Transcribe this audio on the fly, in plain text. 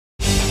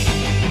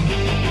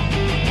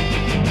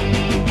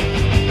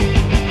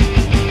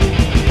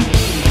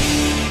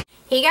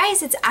Hey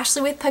guys, it's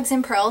Ashley with Pugs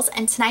and Pearls,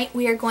 and tonight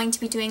we are going to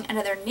be doing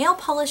another nail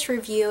polish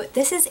review.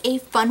 This is a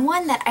fun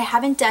one that I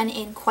haven't done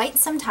in quite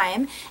some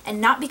time,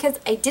 and not because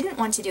I didn't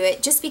want to do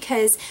it, just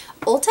because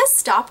ULTA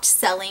stopped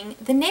selling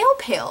the nail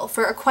pail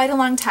for quite a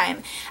long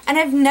time. And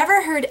I've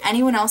never heard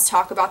anyone else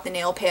talk about the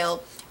nail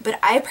pail, but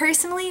I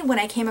personally, when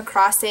I came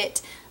across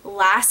it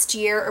last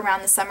year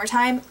around the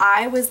summertime,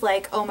 I was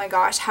like, oh my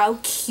gosh, how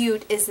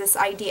cute is this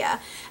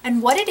idea?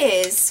 And what it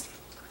is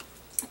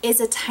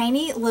a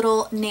tiny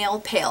little nail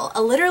pail,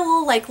 a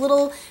literal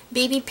little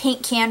baby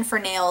paint can for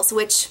nails,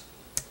 which,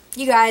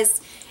 you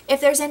guys, if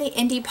there's any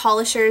indie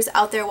polishers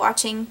out there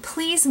watching,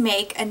 please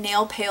make a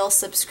nail pail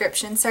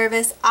subscription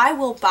service. I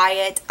will buy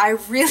it. I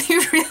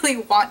really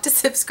want to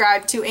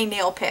subscribe to a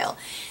nail pail.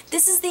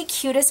 This is the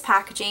cutest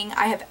packaging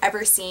I have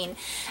ever seen.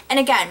 And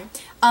again,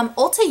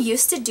 ULTA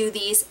used to do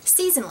these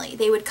seasonally.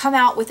 They would come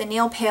out with a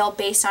nail pail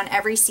based on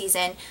every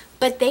season,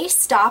 but they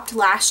stopped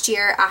last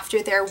year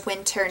after their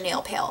winter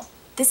nail pail.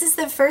 This is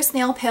the first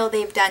nail pail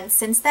they've done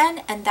since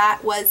then, and that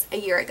was a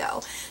year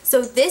ago.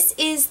 So this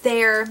is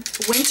their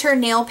winter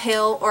nail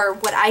pail, or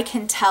what I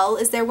can tell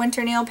is their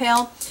winter nail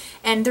pail.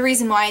 And the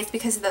reason why is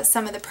because of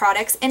some of the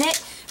products in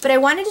it. But I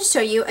wanted to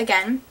show you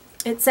again.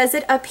 It says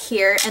it up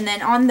here, and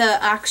then on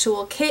the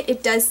actual kit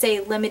it does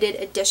say limited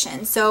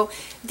edition. So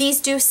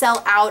these do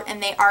sell out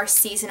and they are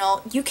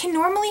seasonal. You can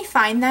normally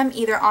find them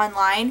either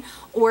online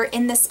or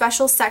in the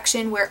special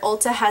section where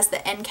ULTA has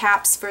the end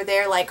caps for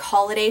their like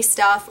holiday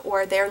stuff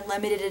or their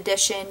limited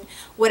edition,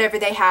 whatever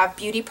they have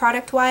beauty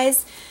product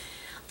wise.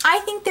 I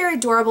think they're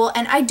adorable,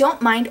 and I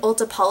don't mind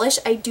ULTA polish.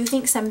 I do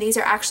think some of these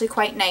are actually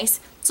quite nice.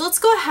 So let's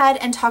go ahead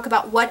and talk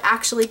about what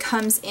actually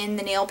comes in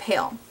the nail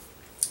pail.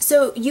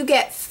 So you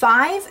get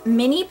 5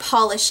 mini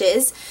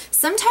polishes.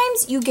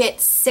 Sometimes you get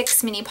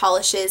 6 mini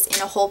polishes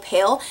in a whole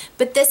pail,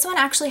 but this one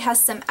actually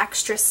has some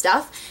extra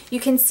stuff. You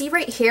can see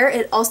right here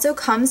it also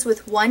comes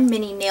with 1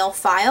 mini nail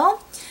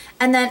file.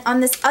 And then on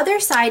this other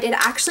side it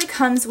actually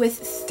comes with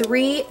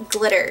 3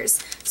 glitters.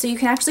 So you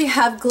can actually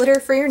have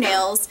glitter for your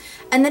nails.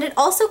 And then it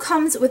also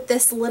comes with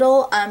this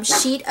little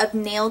sheet of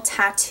nail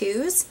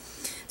tattoos.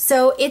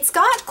 So it's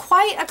got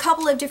quite a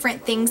couple of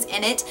different things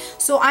in it.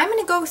 So I'm going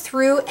to go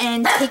through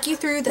and take you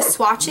through the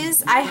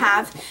swatches I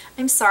have.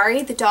 I'm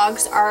sorry, the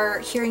dogs are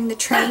hearing the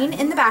train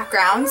in the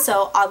background,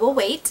 so I will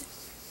wait.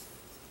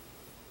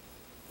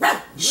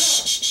 Shh,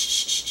 shh,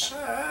 shh, shh.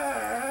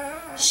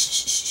 Shh,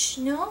 shh, shh.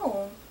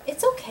 No,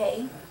 it's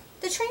okay.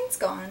 The train's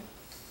gone.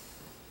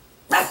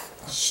 Shh,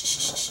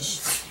 shh, shh,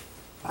 shh.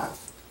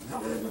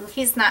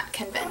 He's not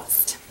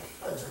convinced.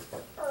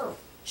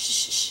 Shh,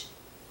 shh, shh.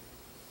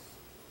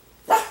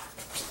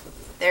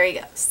 There he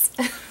goes.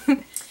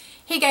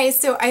 Hey guys,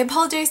 so I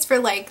apologize for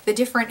like the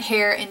different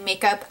hair and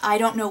makeup. I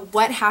don't know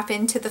what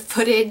happened to the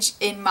footage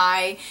in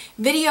my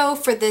video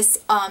for this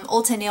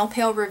ULTA nail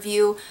pail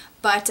review,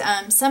 but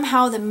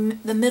somehow the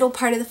middle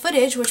part of the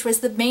footage, which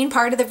was the main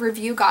part of the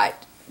review,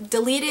 got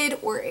deleted,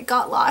 or it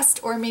got lost,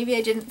 or maybe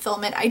I didn't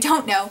film it. I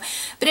don't know.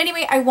 But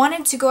anyway, I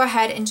wanted to go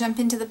ahead and jump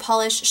into the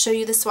polish, show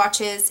you the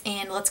swatches,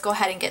 and let's go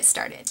ahead and get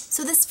started.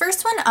 So this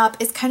first one up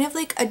is kind of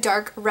like a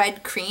dark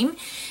red cream,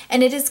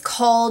 and it is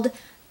called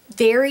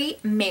Very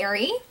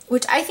Merry,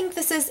 which I think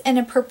this is an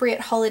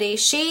appropriate holiday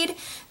shade.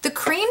 The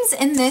creams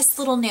in this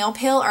little nail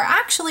pail are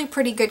actually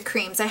pretty good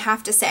creams, I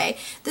have to say.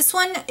 This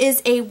one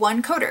is a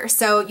 1-coater,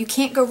 so you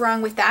can't go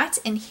wrong with that,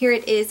 and here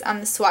it is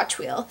on the swatch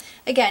wheel.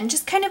 Again,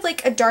 just kind of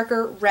like a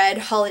darker red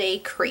holiday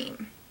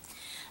cream.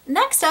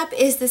 Next up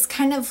is this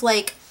kind of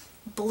like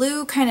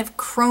blue, kind of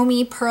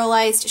chromy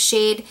pearlized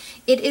shade.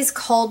 It is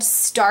called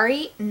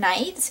Starry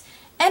Night.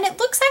 And it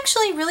looks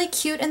actually really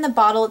cute in the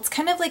bottle. It's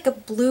kind of like a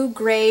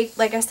blue-gray,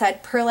 like I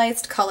said,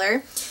 pearlized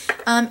color.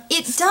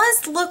 It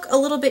does look a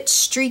little bit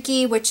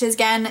streaky, which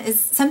again is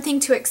something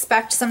to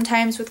expect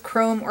sometimes with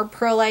chrome or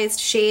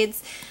pearlized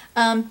shades.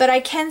 But I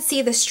can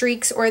see the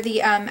streaks or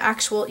the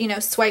actual,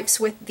 swipes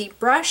with the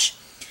brush.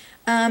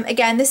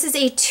 Again, this is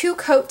a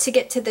 2-coat to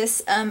get to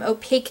this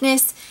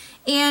opaqueness.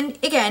 And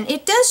again,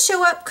 it does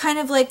show up kind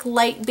of like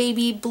light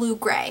baby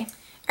blue-gray.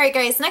 Alright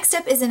guys, next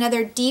up is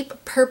another deep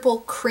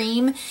purple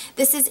cream.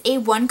 This is a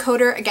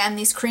 1-coater. Again,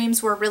 these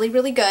creams were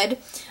really good.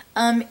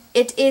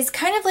 It is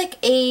kind of like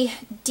a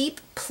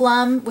deep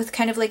plum with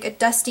kind of like a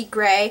dusty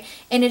gray,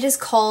 and it is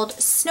called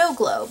Snow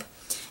Globe.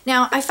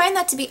 Now, I find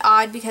that to be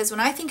odd because when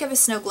I think of a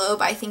snow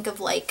globe, I think of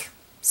like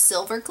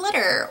silver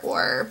glitter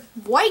or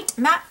white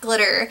matte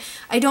glitter.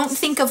 I don't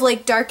think of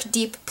like dark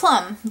deep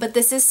plum, but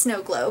this is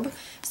Snow Globe.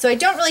 So I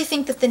don't really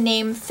think that the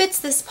name fits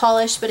this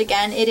polish, but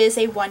again, it is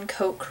a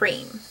 1-coat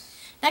cream.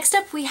 Next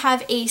up we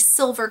have a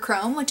silver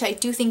chrome, which I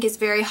do think is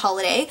very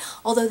holiday,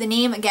 although the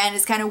name again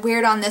is kind of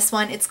weird on this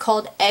one. It's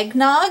called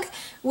Eggnog,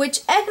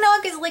 which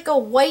eggnog is like a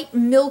white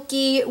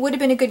milky, would have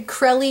been a good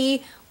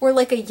crelly or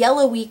like a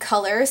yellowy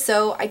color,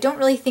 so I don't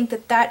really think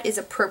that that is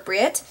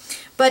appropriate.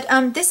 But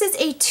this is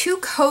a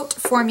 2-coat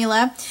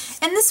formula,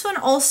 and this one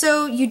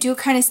also you do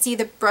kind of see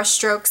the brush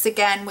strokes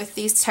again with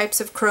these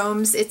types of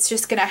chromes. It's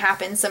just going to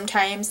happen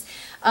sometimes.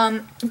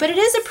 but it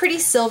is a pretty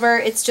silver.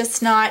 It's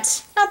just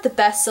not the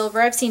best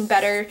silver. I've seen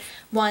better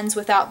ones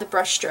without the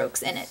brush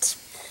strokes in it.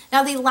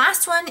 Now the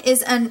last one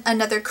is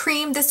another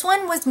cream. This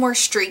one was more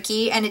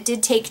streaky and it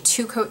did take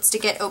 2 coats to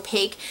get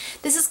opaque.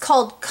 This is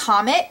called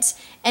Comet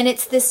and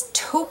it's this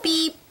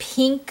taupey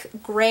pink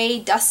gray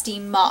dusty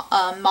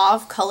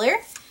mauve color.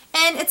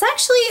 And it's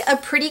actually a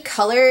pretty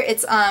color.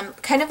 It's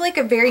kind of like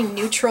a very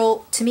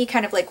neutral, to me,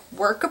 kind of like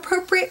work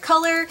appropriate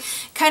color.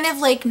 Kind of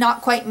like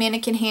not quite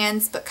mannequin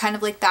hands, but kind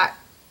of like that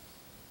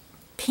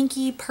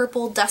pinky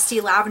purple dusty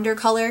lavender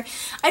color.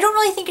 I don't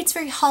really think it's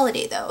very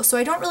holiday though, so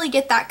I don't really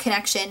get that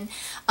connection.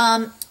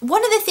 One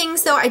of the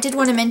things though I did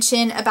want to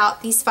mention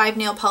about these 5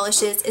 nail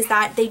polishes is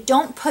that they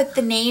don't put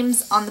the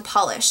names on the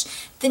polish.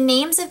 The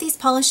names of these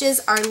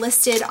polishes are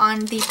listed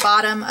on the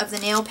bottom of the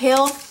nail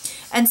pail.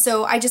 And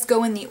so I just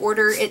go in the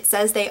order it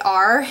says they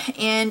are.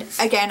 And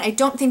again, I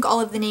don't think all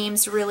of the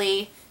names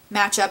really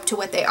match up to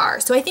what they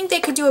are. So I think they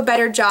could do a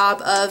better job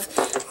of,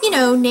 you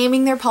know,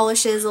 naming their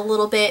polishes a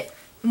little bit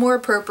more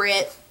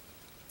appropriate.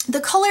 The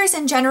colors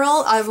in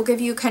general, I will give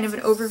you kind of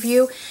an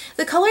overview.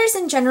 The colors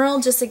in general,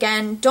 just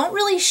again, don't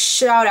really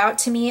shout out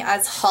to me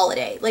as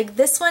holiday. Like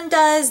this one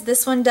does,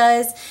 this one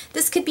does.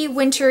 This could be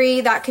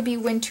wintry, that could be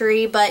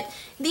wintry, but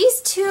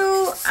these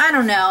two, I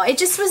don't know. It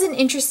just was an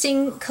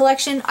interesting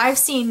collection. I've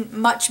seen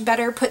much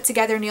better put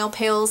together nail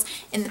pails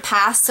in the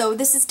past, so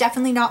this is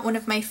definitely not one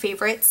of my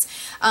favorites.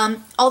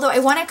 Although I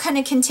want to kind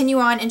of continue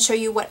on and show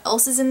you what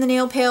else is in the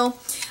nail pail.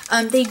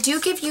 They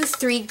do give you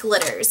 3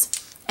 glitters.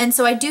 And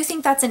so I do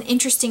think that's an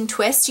interesting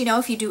twist. You know,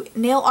 if you do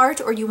nail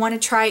art or you want to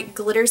try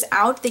glitters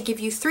out, they give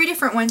you 3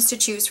 different ones to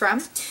choose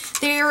from.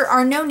 There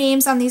are no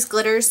names on these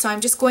glitters, so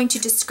I'm just going to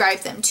describe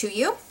them to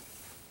you.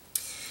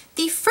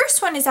 The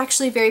first one is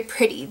actually very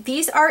pretty.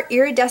 These are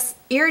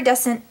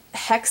iridescent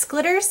hex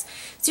glitters.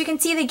 So you can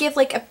see they give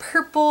like a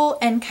purple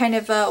and kind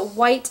of a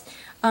white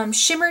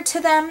shimmer to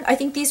them. I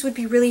think these would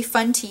be really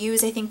fun to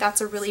use. I think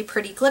that's a really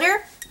pretty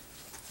glitter.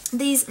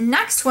 These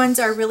next ones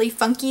are really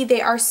funky. They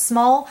are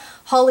small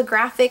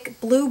holographic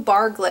blue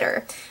bar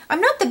glitter.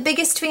 I'm not the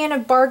biggest fan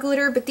of bar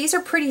glitter, but these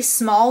are pretty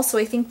small, so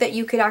I think that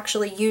you could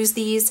actually use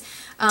these,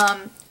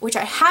 which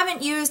I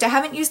haven't used. I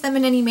haven't used them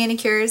in any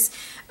manicures.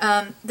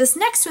 This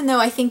next one though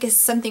I think is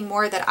something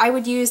more that I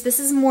would use. This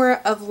is more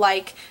of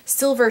like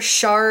silver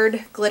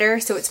shard glitter,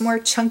 so it's more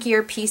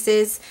chunkier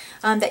pieces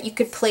that you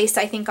could place,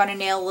 I think, on a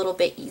nail a little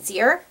bit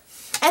easier.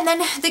 And then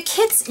the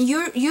kits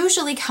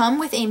usually come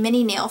with a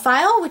mini nail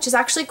file, which is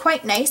actually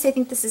quite nice. I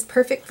think this is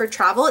perfect for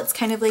travel. It's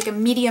kind of like a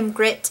medium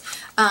grit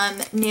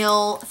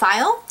nail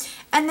file.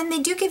 And then they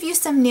do give you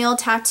some nail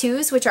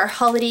tattoos, which are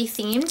holiday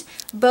themed.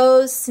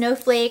 Bows,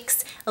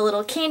 snowflakes, a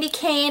little candy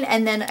cane,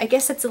 and then I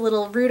guess it's a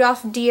little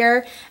Rudolph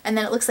deer, and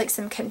then it looks like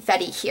some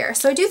confetti here.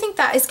 So I do think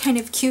that is kind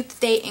of cute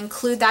that they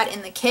include that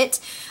in the kit.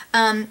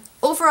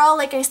 Overall,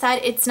 like I said,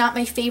 it's not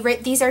my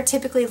favorite. These are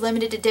typically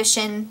limited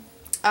edition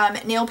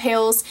nail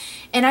pails,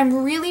 and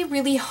I'm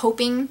really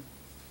hoping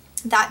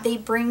that they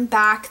bring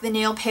back the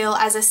nail pail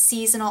as a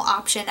seasonal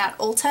option at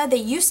ULTA. They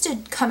used to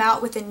come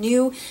out with a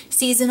new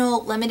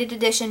seasonal limited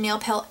edition nail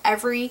pail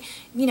every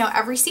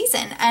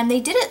season, and they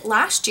did it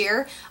last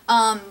year.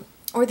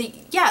 They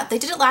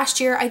did it last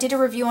year. I did a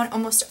review on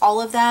almost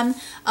all of them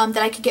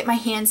that I could get my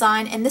hands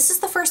on, and this is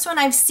the first one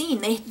I've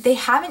seen. They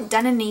haven't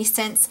done any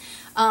since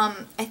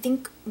I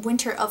think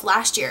winter of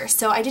last year,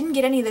 so I didn't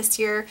get any this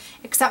year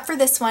except for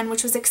this one,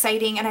 which was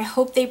exciting, and I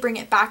hope they bring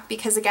it back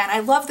because again, I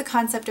love the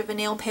concept of a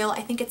nail pail.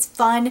 I think it's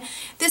fun.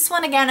 This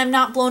one, again, I'm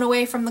not blown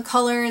away from the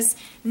colors,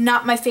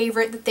 not my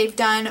favorite that they've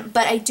done,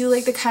 but I do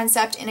like the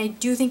concept, and I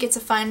do think it's a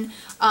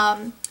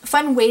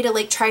fun way to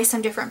like try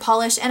some different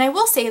polish. And I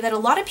will say that a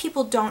lot of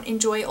people don't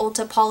enjoy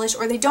ULTA polish,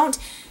 or they don't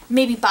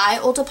maybe buy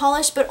ULTA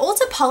polish, but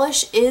ULTA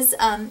polish is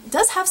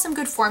does have some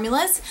good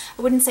formulas.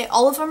 I wouldn't say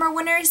all of them are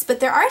winners, but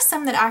there are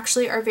some that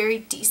actually are very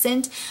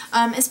decent,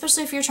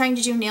 especially if you're trying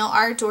to do nail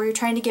art or you're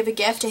trying to give a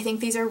gift. I think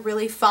these are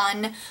really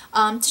fun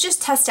to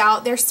just test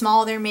out. They're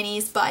small, they're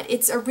minis, but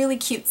it's a really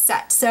cute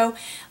set. So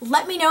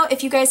let me know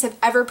if you guys have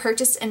ever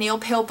purchased a nail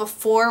pail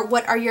before.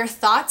 What are your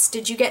thoughts?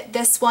 Did you get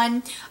this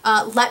one?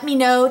 Let me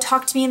know.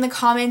 Talk to me in the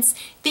comments.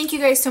 Thank you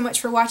guys so much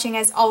for watching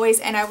as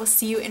always, and I will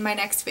see you in my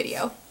next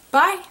video.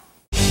 Bye!